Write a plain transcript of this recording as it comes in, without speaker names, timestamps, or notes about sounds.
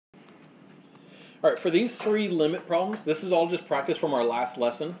All right, for these three limit problems, this is all just practice from our last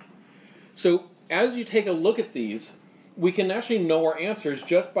lesson. So as you take a look at these, we can actually know our answers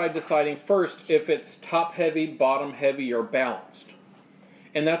just by deciding first if it's top-heavy, bottom-heavy, or balanced.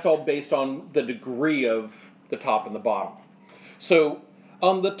 And that's all based on the degree of the top and the bottom. So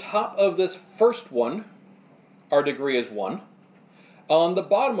on the top of this first one, our degree is 1. On the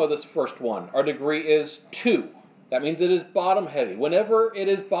bottom of this first one, our degree is 2. That means it is bottom-heavy. Whenever it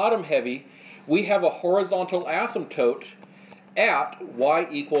is bottom-heavy, we have a horizontal asymptote at y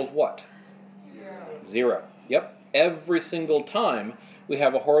equals what? 0. Yep. Every single time we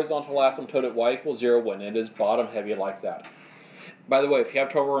have a horizontal asymptote at y equals 0 when it is bottom-heavy like that. By the way, if you have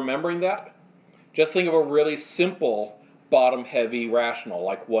trouble remembering that, just think of a really simple bottom-heavy rational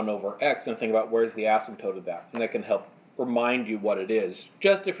like 1 over x and think about where's the asymptote of that. And that can help remind you what it is,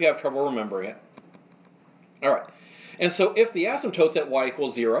 just if you have trouble remembering it. All right. And so if the asymptote's at y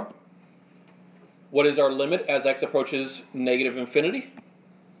equals 0, what is our limit as x approaches negative infinity?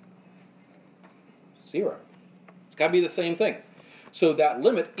 0. It's got to be the same thing. So that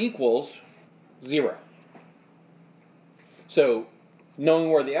limit equals 0. So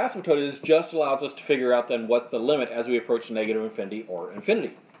knowing where the asymptote is just allows us to figure out then what's the limit as we approach negative infinity or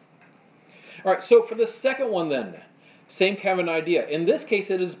infinity. All right, so for the second one then, same kind of an idea. In this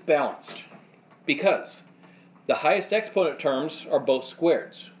case, it is balanced because the highest exponent terms are both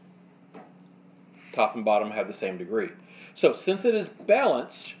squareds. Top and bottom have the same degree. So since it is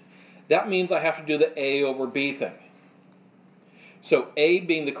balanced, that means I have to do the a over b thing. So a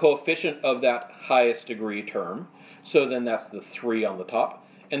being the coefficient of that highest degree term, so then that's the 3 on the top.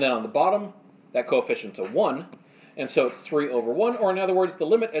 And then on the bottom, that coefficient's a 1, and so it's 3 over 1, or in other words, the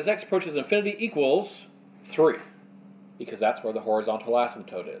limit as x approaches infinity equals 3, because that's where the horizontal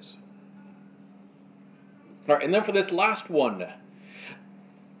asymptote is. All right, and then for this last one,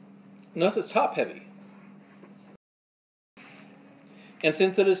 notice it's top-heavy. And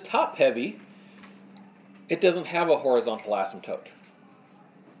since it is top-heavy, it doesn't have a horizontal asymptote.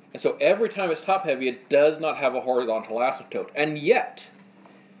 And so every time it's top-heavy, it does not have a horizontal asymptote. And yet,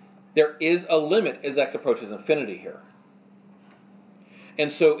 there is a limit as x approaches infinity here.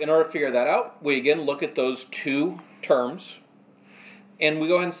 And so in order to figure that out, we again look at those two terms, and we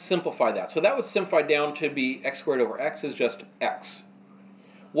go ahead and simplify that. So that would simplify down to be x squared over x is just x.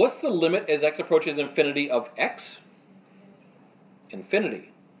 What's the limit as x approaches infinity of x?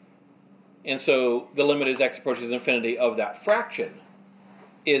 Infinity. And so the limit as x approaches infinity of that fraction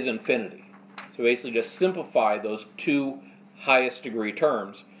is infinity. So basically just simplify those two highest degree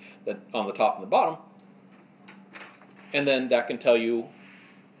terms that on the top and the bottom, and then that can tell you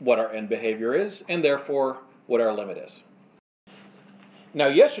what our end behavior is, and therefore what our limit is. Now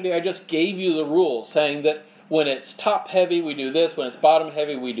yesterday I just gave you the rules saying that when it's top heavy we do this, when it's bottom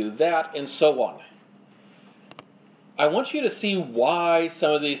heavy we do that, and so on. I want you to see why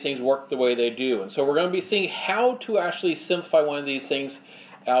some of these things work the way they do, and so we're going to be seeing how to actually simplify one of these things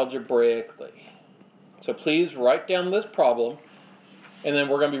algebraically. So please write down this problem, and then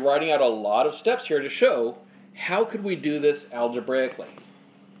we're going to be writing out a lot of steps here to show how could we do this algebraically.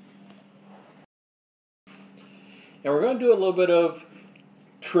 And we're going to do a little bit of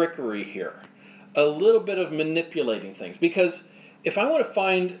trickery here, a little bit of manipulating things, because if I want to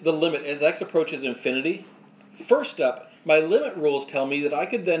find the limit as x approaches infinity, first up, my limit rules tell me that I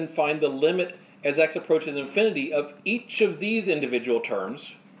could then find the limit as x approaches infinity of each of these individual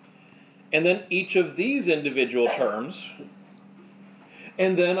terms, and then each of these individual terms,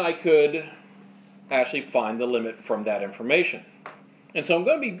 and then I could actually find the limit from that information. And so I'm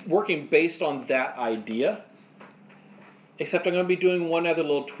going to be working based on that idea, except I'm going to be doing one other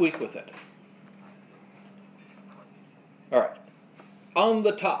little tweak with it. All right, on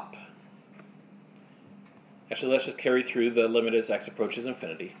the top, actually let's just carry through the limit as x approaches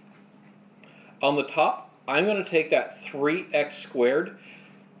infinity. On the top, I'm going to take that 3x squared,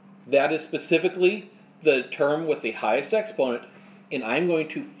 that is specifically the term with the highest exponent, and I'm going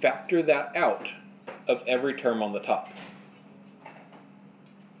to factor that out of every term on the top.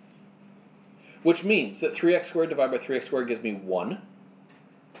 Which means that 3x squared divided by 3x squared gives me 1,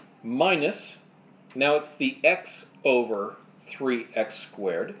 minus, now it's the x over 3x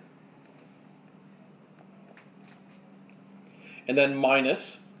squared, and then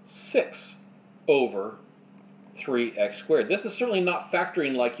minus 6 over 3x squared. This is certainly not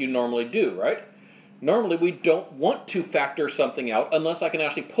factoring like you normally do, right? Normally we don't want to factor something out unless I can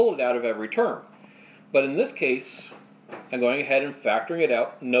actually pull it out of every term. But in this case, I'm going ahead and factoring it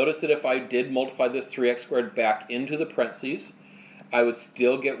out. Notice that if I did multiply this 3x squared back into the parentheses, I would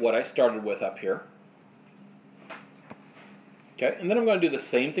still get what I started with up here. Okay, and then I'm going to do the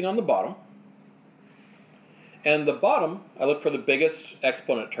same thing on the bottom. And the bottom, I look for the biggest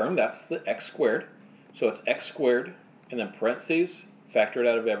exponent term. That's the x squared. So it's x squared, and then parentheses, factor it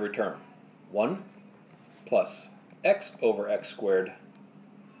out of every term. 1 plus x over x squared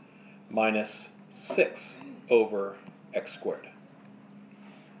minus 6 over x squared.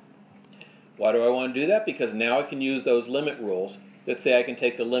 Why do I want to do that? Because now I can use those limit rules that say I can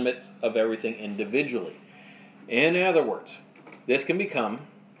take the limits of everything individually. In other words, this can become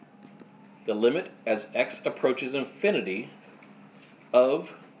the limit as x approaches infinity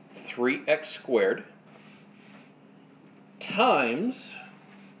of 3x squared times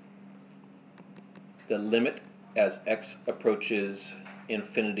the limit as x approaches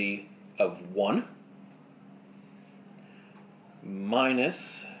infinity of 1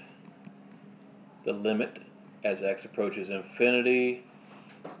 minus the limit as x approaches infinity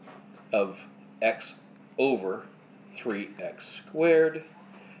of x over 3x squared.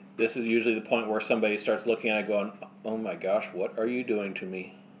 This is usually the point where somebody starts looking at it going, oh my gosh, what are you doing to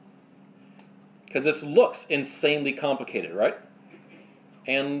me? Because this looks insanely complicated, right?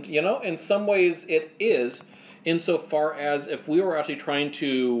 And, you know, in some ways it is, insofar as if we were actually trying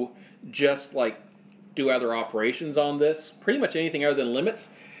to just like do other operations on this, pretty much anything other than limits,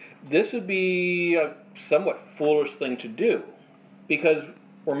 this would be a somewhat foolish thing to do, because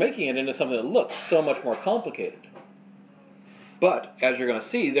we're making it into something that looks so much more complicated. But, as you're going to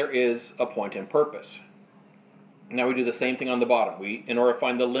see, there is a point and purpose. Now we do the same thing on the bottom. In order to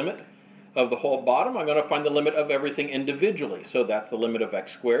find the limit of the whole bottom, I'm going to find the limit of everything individually. So that's the limit of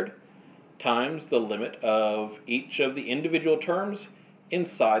x squared times the limit of each of the individual terms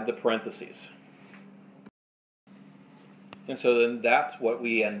inside the parentheses. And so then that's what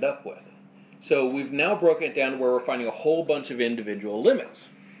we end up with. So we've now broken it down to where we're finding a whole bunch of individual limits.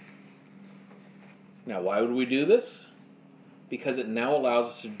 Now why would we do this? Because it now allows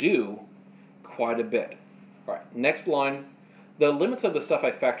us to do quite a bit. All right, next line. The limits of the stuff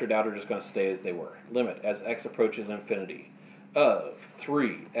I factored out are just going to stay as they were. Limit as x approaches infinity of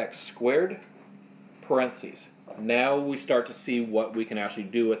 3x squared, parentheses. Now we start to see what we can actually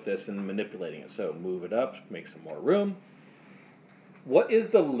do with this and manipulating it. So move it up, make some more room. What is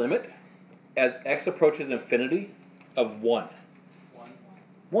the limit as x approaches infinity of 1?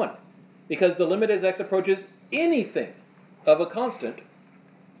 1. Because the limit as x approaches anything of a constant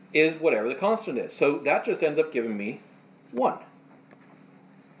is whatever the constant is. So that just ends up giving me 1.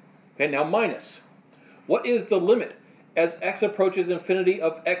 Okay, now minus. What is the limit as x approaches infinity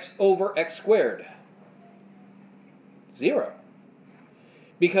of x over x squared? 0.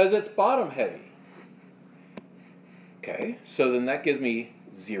 Because it's bottom heavy. Okay, so then that gives me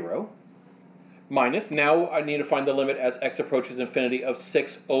 0. Minus, now I need to find the limit as x approaches infinity of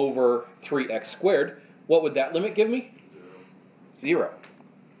 6 over 3x squared. What would that limit give me? 0.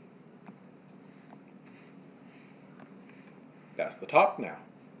 That's the top now.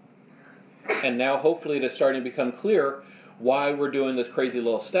 And now hopefully it is starting to become clear why we're doing this crazy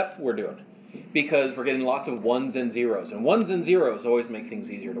little step we're doing. Because we're getting lots of 1s and 0s. And 1s and 0s always make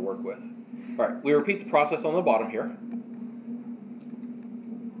things easier to work with. All right, we repeat the process on the bottom here.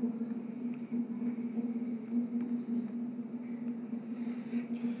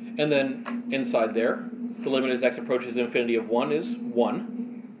 And then inside there, the limit as x approaches infinity of 1 is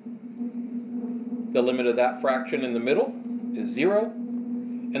 1. The limit of that fraction in the middle is 0.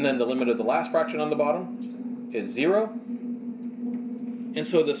 And then the limit of the last fraction on the bottom is 0. And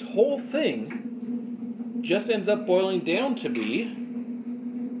so this whole thing just ends up boiling down to be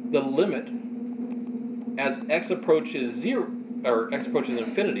the limit as x approaches 0, or x approaches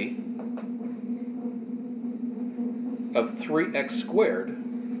infinity of 3x squared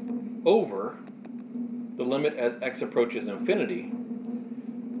over the limit as x approaches infinity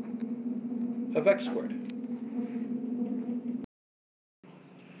of x squared.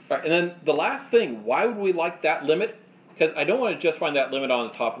 All right, and then the last thing, why would we like that limit? Because I don't want to just find that limit on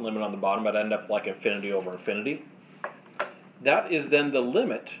the top and limit on the bottom, but end up like infinity over infinity. That is then the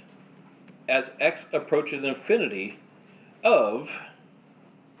limit as x approaches infinity of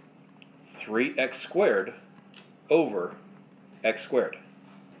 3x squared over x squared.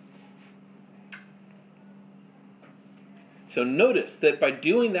 So notice that by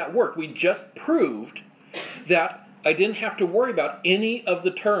doing that work, we just proved that I didn't have to worry about any of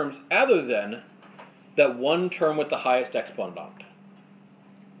the terms other than that one term with the highest exponent on it.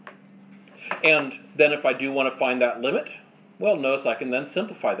 And then if I do want to find that limit, well, notice I can then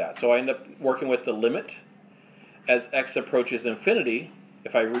simplify that. So I end up working with the limit as x approaches infinity.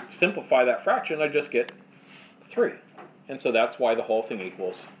 If I simplify that fraction, I just get 3. And so that's why the whole thing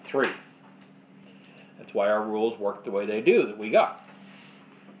equals 3. That's why our rules work the way they do that we got.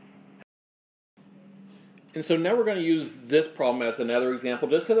 And so now we're going to use this problem as another example,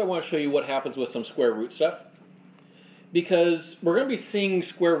 just because I want to show you what happens with some square root stuff. Because we're going to be seeing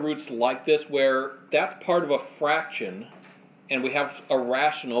square roots like this, where that's part of a fraction, and we have a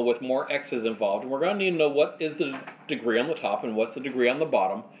rational with more x's involved. And we're going to need to know what is the degree on the top and what's the degree on the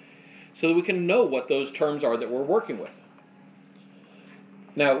bottom, so that we can know what those terms are that we're working with.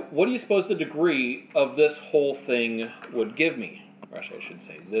 Now, what do you suppose the degree of this whole thing would give me? Or actually, I should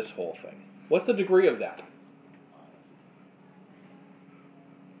say this whole thing. What's the degree of that?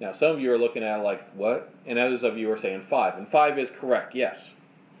 Now, some of you are looking at it like, what? And others of you are saying 5. And 5 is correct, yes.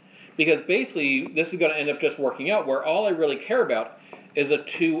 Because basically, this is going to end up just working out where all I really care about is a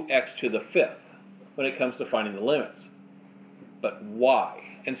 2x to the 5th when it comes to finding the limits. But why?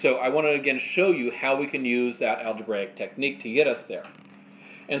 And so I want to again show you how we can use that algebraic technique to get us there.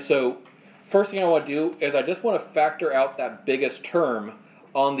 And so first thing I want to do is I just want to factor out that biggest term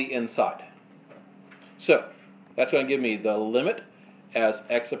on the inside. So that's going to give me the limit as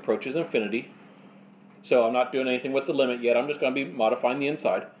x approaches infinity. So I'm not doing anything with the limit yet. I'm just going to be modifying the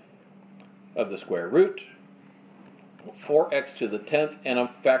inside of the square root, 4x to the 10th, and I'm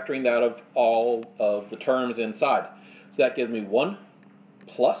factoring that of all of the terms inside. So that gives me 1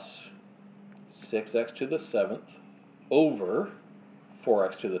 plus 6x to the 7th over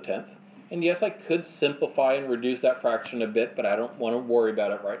 4x to the 10th. And yes, I could simplify and reduce that fraction a bit, but I don't want to worry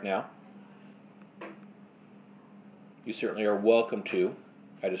about it right now. You certainly are welcome to.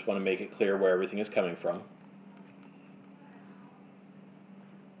 I just want to make it clear where everything is coming from.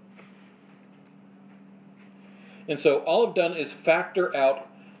 And so all I've done is factor out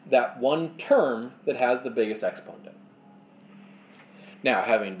that one term that has the biggest exponent. Now,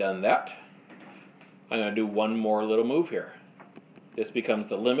 having done that, I'm going to do one more little move here. This becomes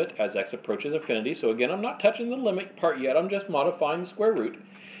the limit as x approaches infinity. So again, I'm not touching the limit part yet. I'm just modifying the square root.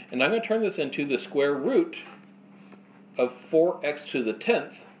 And I'm going to turn this into the square root of 4x to the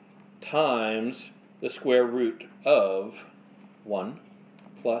 10th times the square root of 1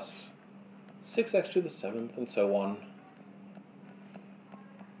 plus 6x to the 7th, and so on.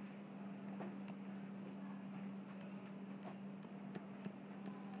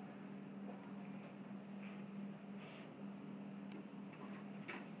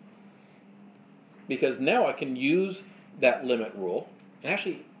 Because now I can use that limit rule. And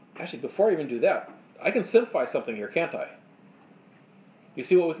actually, before I even do that, I can simplify something here, can't I? You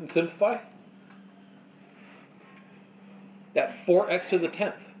see what we can simplify? That 4x to the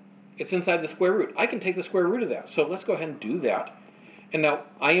 10th. It's inside the square root. I can take the square root of that. So let's go ahead and do that. And now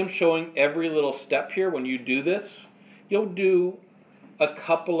I am showing every little step here. When you do this, you'll do a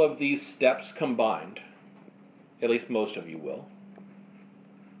couple of these steps combined. At least most of you will.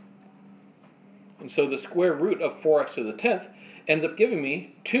 And so the square root of 4x to the 10th ends up giving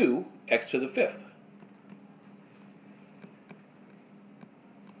me 2x to the 5th.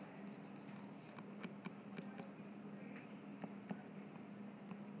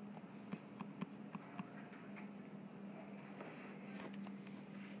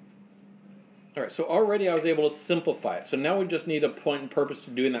 All right, so already I was able to simplify it. So now we just need a point and purpose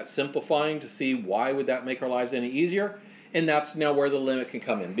to doing that simplifying to see why would that make our lives any easier. And that's now where the limit can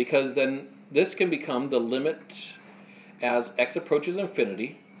come in, because then this can become the limit as x approaches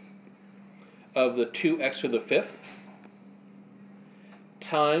infinity of the 2x to the 5th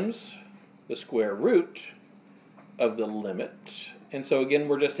times the square root of the limit. And so again,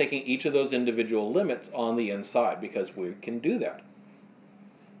 we're just taking each of those individual limits on the inside because we can do that.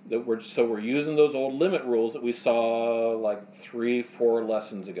 So we're using those old limit rules that we saw like 3-4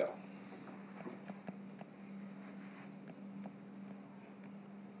 lessons ago.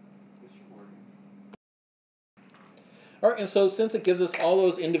 All right, and so since it gives us all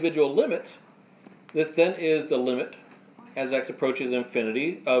those individual limits, this then is the limit as x approaches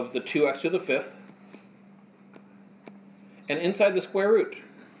infinity of the 2x to the 5th. And inside the square root,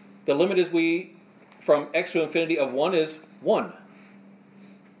 the limit is from x to infinity of 1 is 1.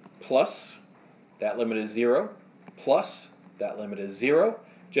 Plus, that limit is 0, plus, that limit is 0.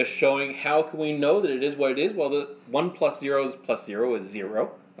 Just showing how can we know that it is what it is? Well, the 1 plus 0 is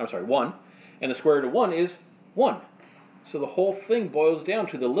 0. I'm sorry, 1. And the square root of 1 is 1. So the whole thing boils down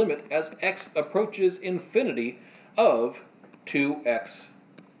to the limit as x approaches infinity of 2x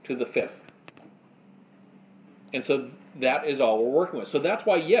to the 5th. And so that is all we're working with. So that's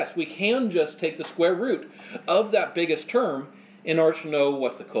why, yes, we can just take the square root of that biggest term in order to know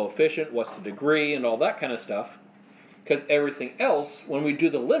what's the coefficient, what's the degree, and all that kind of stuff. Because everything else, when we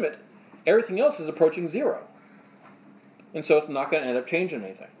do the limit, everything else is approaching 0. And so it's not going to end up changing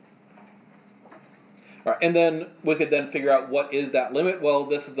anything. All right, and then we could then figure out what is that limit. Well,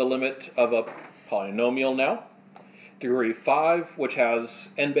 this is the limit of a polynomial now. Degree 5, which has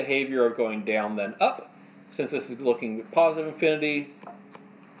end behavior of going down then up. Since this is looking at positive infinity,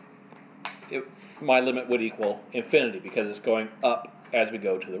 my limit would equal infinity because it's going up as we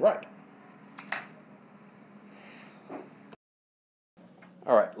go to the right.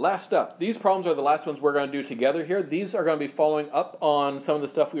 All right, last up. These problems are the last ones we're going to do together here. These are going to be following up on some of the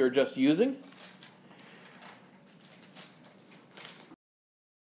stuff we were just using.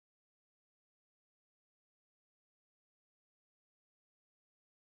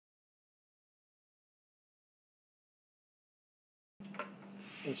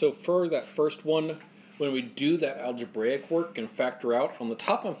 And so for that first one, when we do that algebraic work and factor out, on the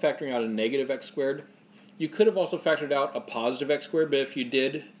top I'm factoring out a negative x squared. You could have also factored out a positive x squared, but if you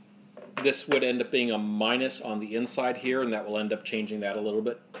did, this would end up being a minus on the inside here, and that will end up changing that a little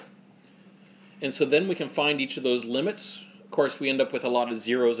bit. And so then we can find each of those limits. Of course, we end up with a lot of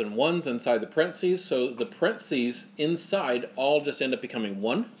zeros and ones inside the parentheses, so the parentheses inside all just end up becoming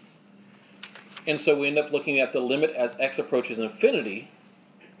 1. And so we end up looking at the limit as x approaches infinity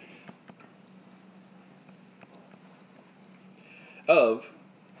of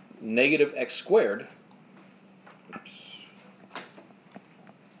negative x squared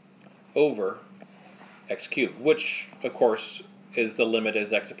over x cubed, which of course is the limit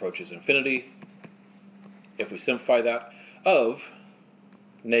as x approaches infinity, if we simplify that, of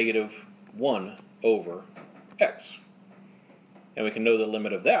negative 1 over x. And we can know the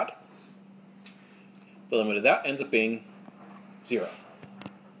limit of that. The limit of that ends up being 0.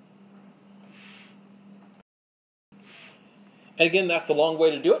 And again, that's the long way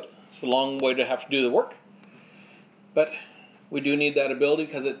to do it. It's the long way to have to do the work. But we do need that ability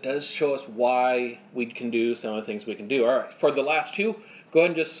because it does show us why we can do some of the things we can do. All right, for the last two, go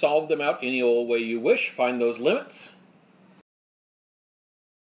ahead and just solve them out any old way you wish. Find those limits.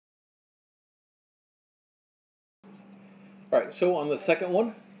 All right, so on the second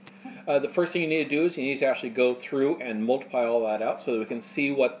one, the first thing you need to do is you need to actually go through and multiply all that out so that we can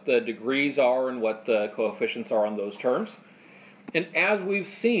see what the degrees are and what the coefficients are on those terms. And as we've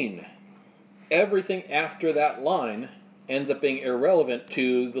seen, everything after that line ends up being irrelevant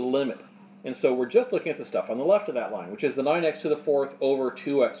to the limit. And so we're just looking at the stuff on the left of that line, which is the 9x to the 4th over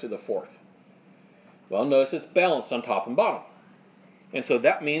 2x to the 4th. Well, notice it's balanced on top and bottom. And so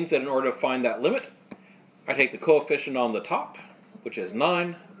that means that in order to find that limit, I take the coefficient on the top, which is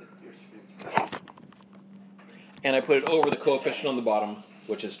 9, and I put it over the coefficient on the bottom,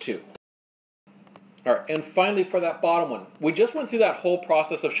 which is 2. All right, and finally for that bottom one, we just went through that whole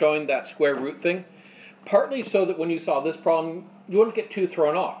process of showing that square root thing, partly so that when you saw this problem, you wouldn't get too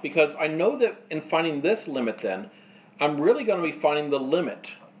thrown off, because I know that in finding this limit then, I'm really going to be finding the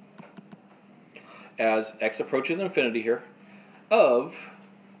limit as x approaches infinity here of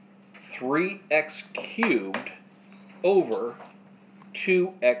 3x cubed over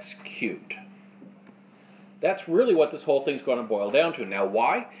 2x cubed. That's really what this whole thing's going to boil down to. Now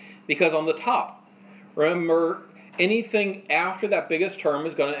why? Because on the top, remember, anything after that biggest term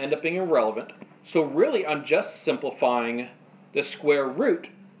is going to end up being irrelevant. So really, I'm just simplifying the square root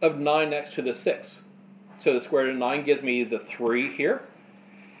of 9x to the 6. So the square root of 9 gives me the 3 here.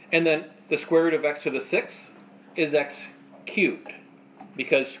 And then the square root of x to the 6 is x cubed,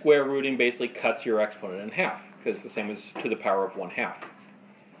 because square rooting basically cuts your exponent in half, because it's the same as to the power of 1/2.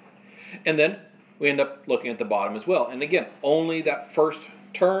 And then we end up looking at the bottom as well. And again, only that first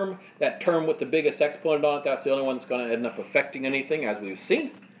term, that term with the biggest exponent on it, that's the only one that's going to end up affecting anything, as we've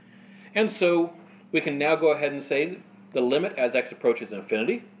seen. And so we can now go ahead and say the limit as x approaches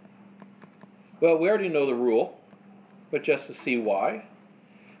infinity. Well, we already know the rule, but just to see why,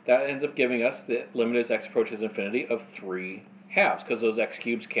 that ends up giving us the limit as x approaches infinity of 3 halves, because those x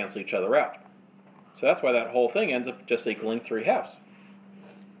cubes cancel each other out. So that's why that whole thing ends up just equaling 3 halves.